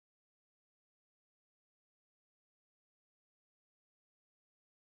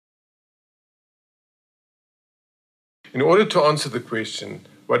In order to answer the question,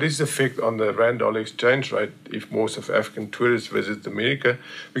 what is the effect on the rand-dollar exchange rate if more South African tourists visit America,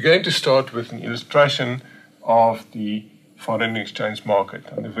 we're going to start with an illustration of the foreign exchange market.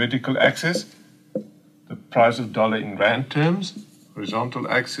 On the vertical axis, the price of dollar in rand terms, horizontal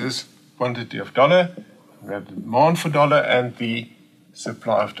axis, quantity of dollar, we have the demand for dollar and the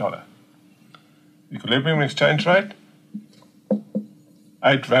supply of dollar. Equilibrium exchange rate,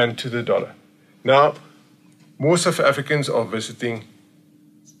 8 rand to the dollar. Now, more South Africans are visiting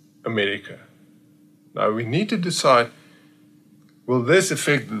America. Now we need to decide, will this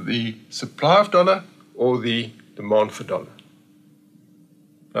affect the supply of dollar or the demand for dollar?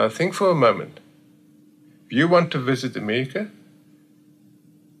 Now think for a moment. If you want to visit America,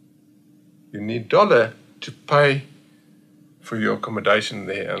 you need dollar to pay for your accommodation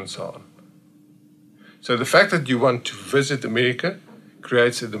there and so on. So the fact that you want to visit America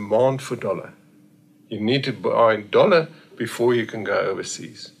creates a demand for dollar. You need to buy dollar before you can go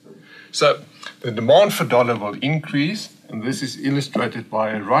overseas. So the demand for dollar will increase, and this is illustrated by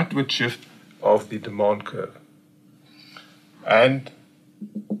a rightward shift of the demand curve. And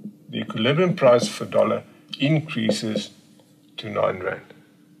the equilibrium price for dollar increases to 9 rand.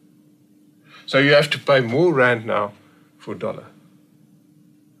 So you have to pay more rand now for dollar.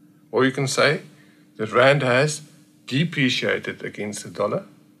 Or you can say that rand has depreciated against the dollar,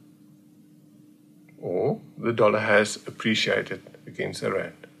 or the dollar has appreciated against the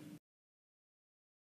rand.